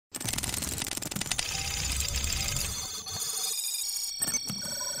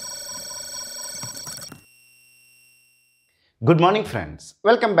Good morning friends,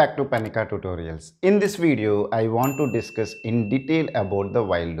 welcome back to Parnika tutorials. In this video, I want to discuss in detail about the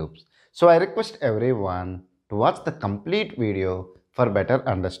while loops. So I request everyone to watch the complete video for better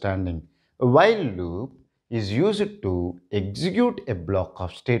understanding. A while loop is used to execute a block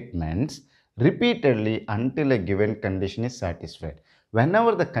of statements repeatedly until a given condition is satisfied.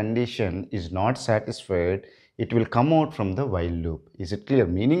 Whenever the condition is not satisfied, it will come out from the while loop. Is it clear?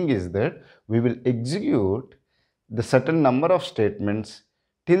 Meaning is that we will execute the certain number of statements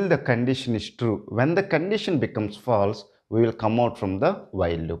till the condition is true. When the condition becomes false, we will come out from the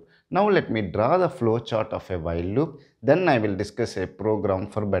while loop. Now let me draw the flow chart of a while loop. Then I will discuss a program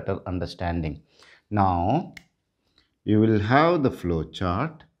for better understanding. Now you will have the flow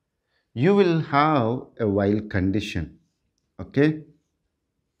chart. You will have a while condition. Okay.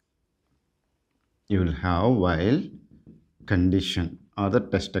 You will have while condition or the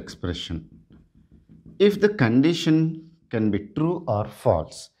test expression. If the condition can be true or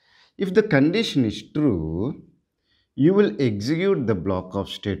false. If the condition is true, you will execute the block of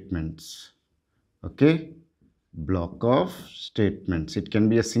statements. Okay? Block of statements. It can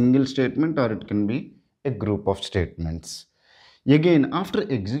be a single statement or it can be a group of statements. Again, after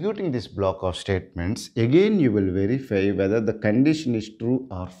executing this block of statements, again you will verify whether the condition is true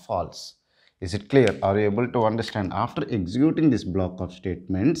or false. Is it clear? Are you able to understand? After executing this block of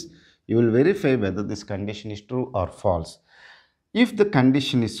statements, you will verify whether this condition is true or false. If the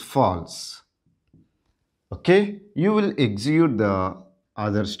condition is false, okay, you will execute the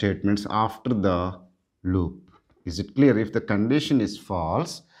other statements after the loop. Is it clear? If the condition is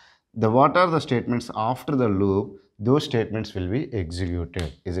false, what are the statements after the loop? Those statements will be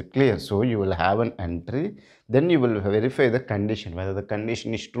executed. Is it clear? So you will have an entry, then you will verify the condition, whether the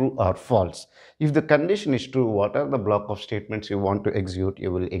condition is true or false. If the condition is true, what are the block of statements you want to execute?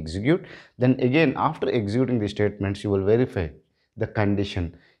 You will execute. Then again, after executing the statements, you will verify the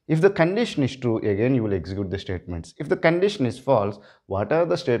condition. If the condition is true, again you will execute the statements. If the condition is false, what are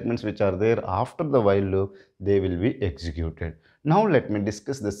the statements which are there after the while loop? They will be executed. Now let me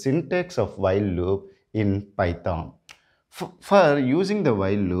discuss the syntax of while loop in Python. For using the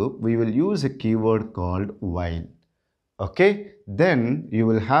while loop, we will use a keyword called while. Okay, then you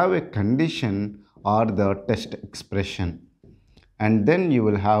will have a condition or the test expression, and then you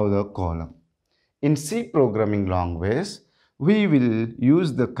will have the column. In C programming language, we will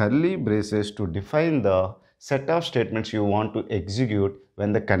use the curly braces to define the set of statements you want to execute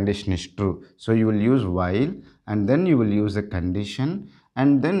when the condition is true. So you will use while, and then you will use a condition,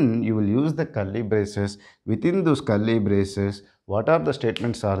 and then you will use the curly braces. Within those curly braces, what are the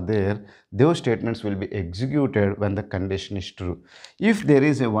statements are there? Those statements will be executed when the condition is true. If there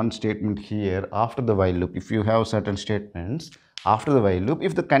is a one statement here after the while loop, if you have certain statements after the while loop,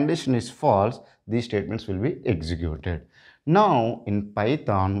 if the condition is false, these statements will be executed. Now in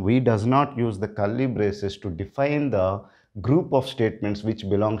Python, we does not use the curly braces to define the group of statements which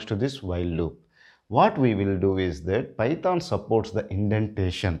belongs to this while loop. What we will do is that Python supports the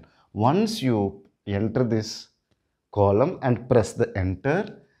indentation. Once you enter this column and press the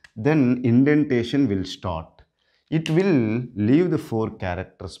enter, then indentation will start. It will leave the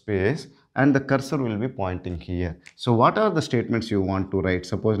 4-character space and the cursor will be pointing here. So what are the statements you want to write?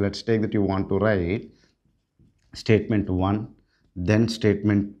 Suppose let's take that you want to write statement 1, then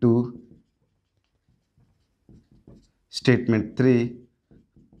statement 2, statement 3.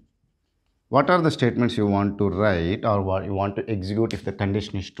 What are the statements you want to write or what you want to execute if the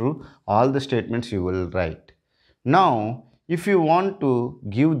condition is true? All the statements you will write. Now, if you want to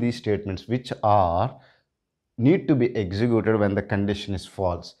give these statements which are need to be executed when the condition is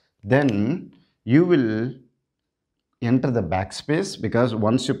false, then you will enter the backspace, because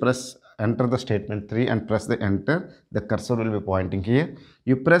once you press enter the statement 3 and press the enter, the cursor will be pointing here.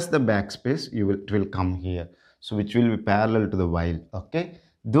 You press the backspace, it will come here. So which will be parallel to the while. Okay.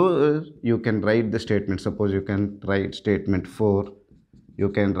 Though you can write the statement, suppose you can write statement 4, you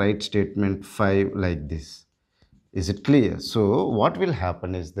can write statement 5 like this. Is it clear? So what will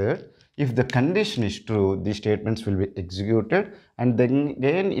happen is that if the condition is true, these statements will be executed, and then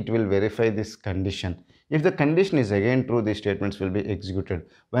again it will verify this condition. If the condition is again true, these statements will be executed.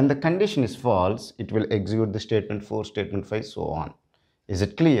 When the condition is false, it will execute the statement 4, statement 5, so on. Is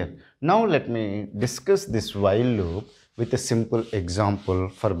it clear? Now let me discuss this while loop with a simple example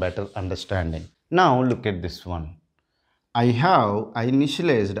for better understanding. Now look at this one. I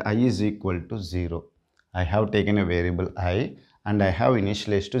initialized I is equal to 0. I have taken a variable I and I have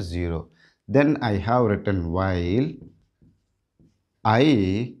initialized to 0. Then I have written while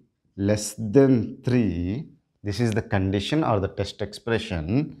I less than 3. This is the condition or the test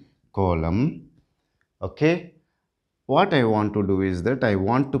expression column. Okay. what I want to do is that I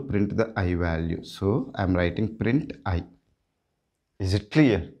want to print the I value. So I'm writing print I. Is it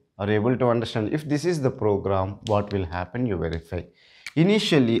clear? Are you able to understand? If this is the program, what will happen? You verify.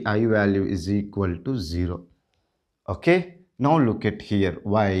 Initially I value is equal to 0. Okay, now look at here.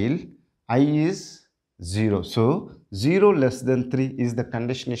 While I is 0, so 0 less than 3, is the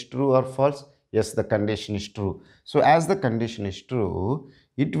condition is true or false? Yes, the condition is true. So as the condition is true,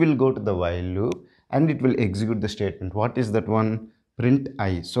 it will go to the while loop and it will execute the statement. What is that one? Print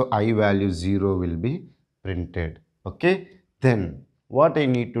I. So I value 0 will be printed. Okay, then what I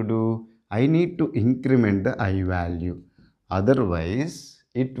need to do? I need to increment the I value. Otherwise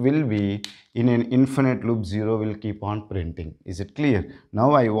it will be in an infinite loop. 0 will keep on printing. Is it clear?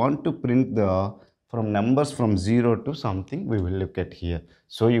 Now I want to print the from numbers from 0 to something. We will look at here.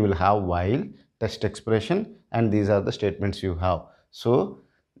 So you will have while test expression and these are the statements you have. So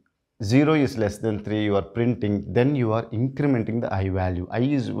 0 is less than 3, you are printing, then you are incrementing the I value. I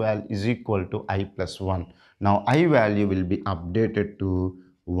is equal to I plus 1. Now I value will be updated to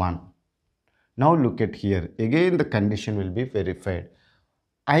 1. Now look at here. Again the condition will be verified.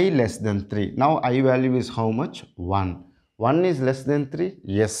 I less than 3. Now I value is how much? 1. 1 is less than 3?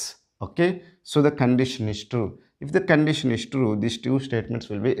 Yes. Okay. So the condition is true. If the condition is true, these two statements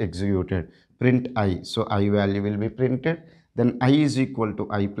will be executed. Print I. So I value will be printed. Then I is equal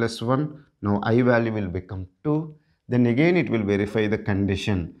to I plus 1. Now I value will become 2. Then again it will verify the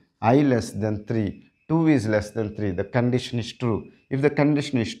condition. I less than 3. 2 is less than 3. The condition is true. If the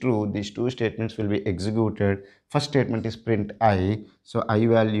condition is true, these two statements will be executed. First statement is print I. So I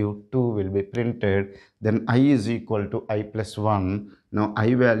value 2 will be printed. Then I is equal to I plus 1. Now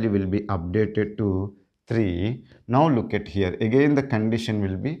I value will be updated to 3. Now look at here. Again the condition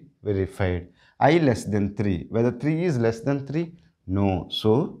will be verified. I less than 3. Whether 3 is less than 3? No.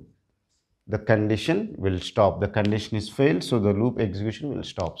 So the condition will stop. The condition is failed, so the loop execution will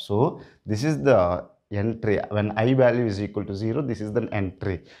stop. So this is the entry. When I value is equal to 0, this is the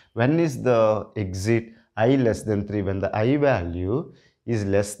entry. When is the exit? I less than 3. When the I value is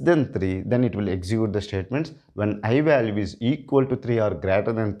less than 3, then it will execute the statements. When I value is equal to 3 or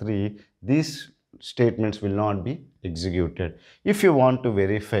greater than 3, these statements will not be executed. If you want to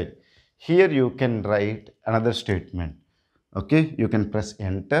verify, here you can write another statement. Okay, you can press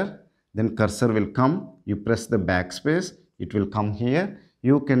enter, then cursor will come, you press the backspace, it will come here.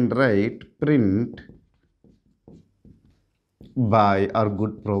 You can write print by or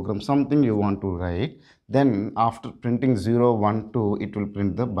good program, something you want to write. Then after printing 0, 1, 2, it will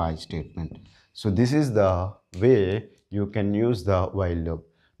print the by statement. So this is the way you can use the while loop.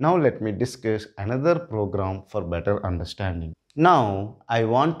 Now let me discuss another program for better understanding. Now I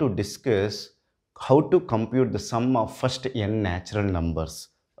want to discuss how to compute the sum of first n natural numbers.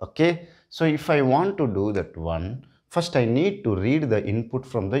 Okay, so if I want to do that one, first I need to read the input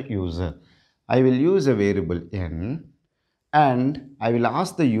from the user. I will use a variable n and I will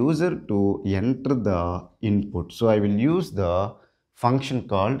ask the user to enter the input. So I will use the function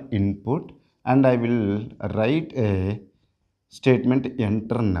called input and I will write a statement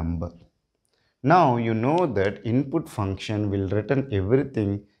enter number. Now you know that input function will return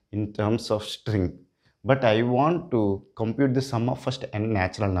everything in terms of string. But I want to compute the sum of first n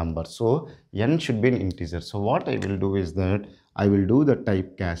natural number. So n should be an integer. So what I will do is that I will do the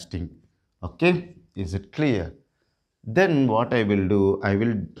typecasting. Okay, is it clear? Then what I will do, I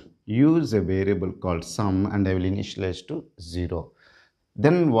will use a variable called sum and I will initialize to 0.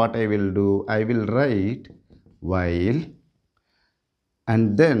 Then what I will do, I will write while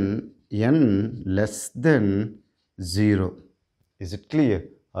and then n less than 0. Is it clear?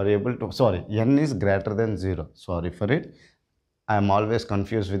 Are you able to? Sorry, n is greater than 0. Sorry for it. I am always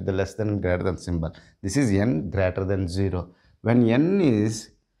confused with the less than and greater than symbol. This is n greater than 0. When n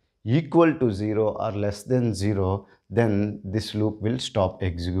is equal to 0 or less than 0, then this loop will stop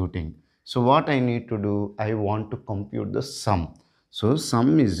executing. So what I need to do, I want to compute the sum. So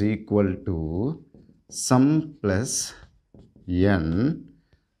sum is equal to sum plus n.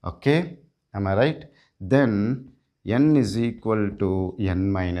 Okay, am I right? Then n is equal to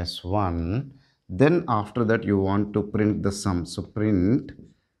n minus 1. Then after that you want to print the sum. So print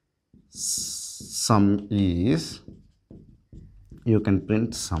sum is, you can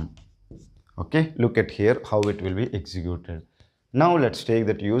print sum. Okay, look at here how it will be executed. Now let's take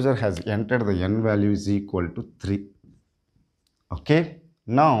that user has entered the n value is equal to 3. Okay,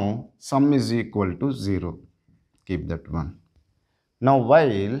 now sum is equal to 0. Keep that one. Now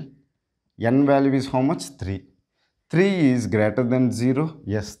while n value is how much? 3. 3 is greater than 0.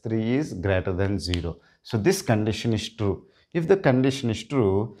 Yes, 3 is greater than 0. So this condition is true. If the condition is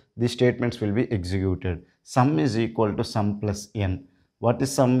true, these statements will be executed. sum is equal to sum plus n. What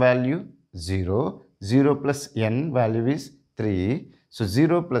is sum value? 0. 0 plus n value is 3. So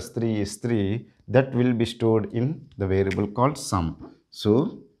 0 plus 3 is 3. That will be stored in the variable called sum.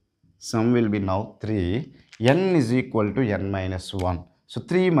 So sum will be now 3. N is equal to n minus 1. So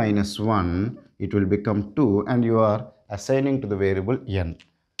 3 minus 1, it will become 2, and you are assigning to the variable n.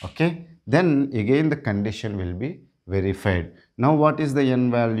 Okay. Then again the condition will be verified. Now what is the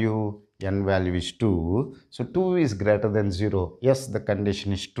n value? N value is 2. So 2 is greater than 0. Yes, the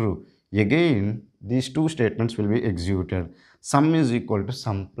condition is true. Again, these two statements will be executed. Sum is equal to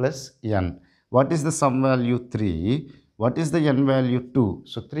sum plus n. What is the sum value? 3. What is the n value? 2.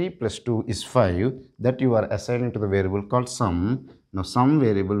 So 3 plus 2 is 5. That you are assigning to the variable called sum. Now sum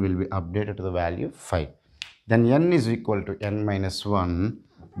variable will be updated to the value 5. Then n is equal to n minus 1.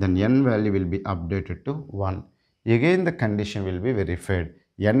 Then n value will be updated to 1. Again the condition will be verified.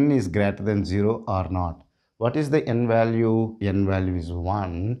 N is greater than 0 or not. What is the n value? N value is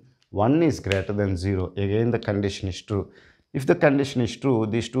 1. 1 is greater than 0. Again the condition is true. If the condition is true,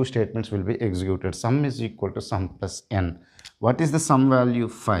 these two statements will be executed. Sum is equal to sum plus n. What is the sum value?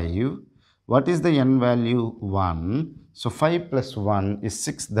 5. What is the n value? 1. So 5 plus 1 is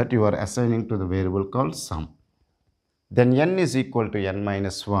 6, that you are assigning to the variable called sum. Then n is equal to n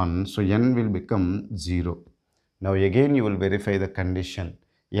minus 1. So n will become 0. Now again you will verify the condition.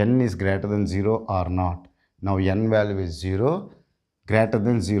 N is greater than 0 or not. Now n value is 0, greater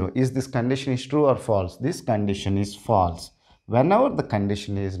than 0. Is this condition is true or false? This condition is false. Whenever the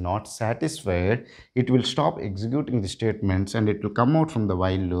condition is not satisfied, it will stop executing the statements and it will come out from the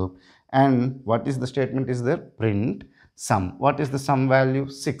while loop. And what is the statement is there? Print sum. What is the sum value?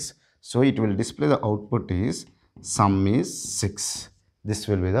 6. So it will display the output is sum is 6. This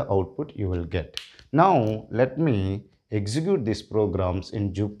will be the output you will get. Now let me execute these programs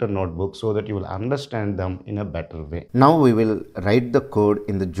in Jupyter Notebook so that you will understand them in a better way. Now we will write the code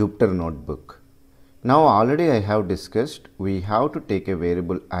in the Jupyter Notebook. Now already I have discussed, we have to take a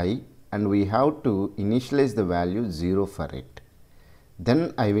variable I and we have to initialize the value 0 for it.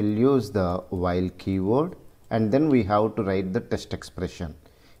 Then I will use the while keyword and then we have to write the test expression.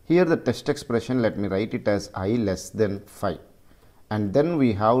 Here the test expression, let me write it as I less than 5. And then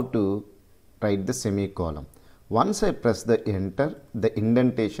we have to write the semicolon. Once I press the enter, the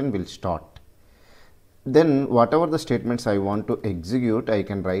indentation will start. Then whatever the statements I want to execute, I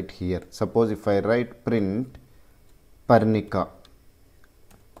can write here. Suppose if I write print Parnika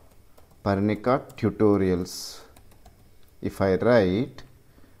tutorials, if I write,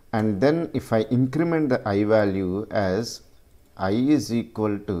 and then if I increment the I value as I is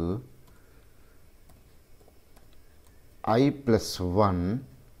equal to I plus 1,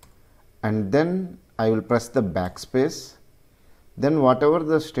 and then I will press the backspace. Then whatever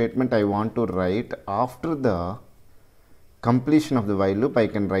the statement I want to write after the completion of the while loop, I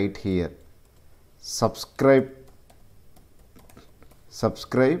can write here subscribe,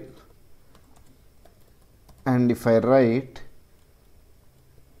 and if I write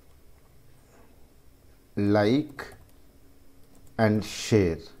like and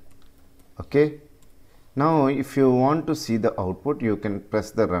share. Okay. Now if you want to see the output, you can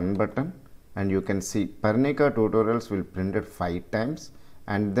press the run button and you can see Parnika tutorials will printed 5 times,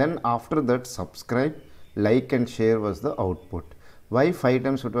 and then after that subscribe, like and share was the output. Why 5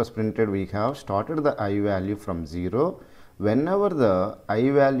 times it was printed? We have started the I value from 0. Whenever the I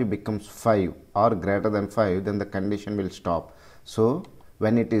value becomes 5 or greater than 5, then the condition will stop. So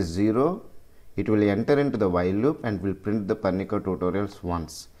when it is 0, it will enter into the while loop and will print the Parnika tutorials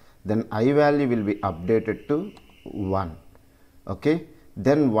once. Then I value will be updated to 1. Okay.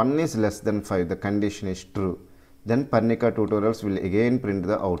 Then 1 is less than 5, the condition is true. Then Parnika tutorials will again print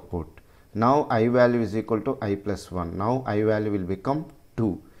the output. Now I value is equal to I plus 1. Now I value will become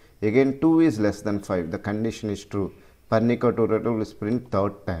 2. Again 2 is less than 5, the condition is true. Parnika tutorial will print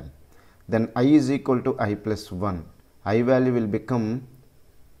third time. Then I is equal to I plus 1. I value will become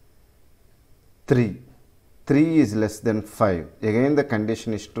 3. 3 is less than 5. Again the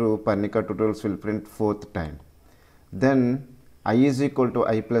condition is true. Parnika tutorials will print fourth time. Then I is equal to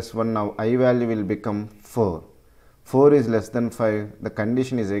I plus 1. Now I value will become 4. 4 is less than 5. The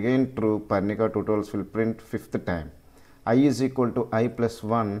condition is again true. Parnika tutorials will print fifth time. I is equal to I plus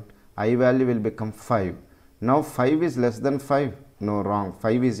 1. I value will become 5. Now 5 is less than 5. No, wrong.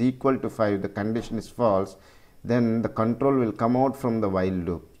 5 is equal to 5. The condition is false. Then the control will come out from the while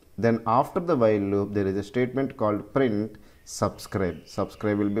loop. Then after the while loop, there is a statement called print subscribe.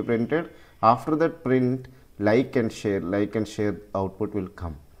 Subscribe will be printed. After that, print like and share output will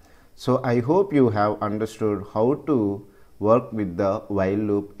come. So I hope you have understood how to work with the while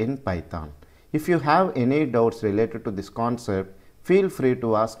loop in Python. If you have any doubts related to this concept, feel free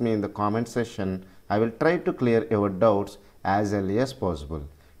to ask me in the comment section. I will try to clear your doubts as early as possible.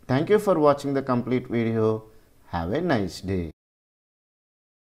 Thank you for watching the complete video. Have a nice day.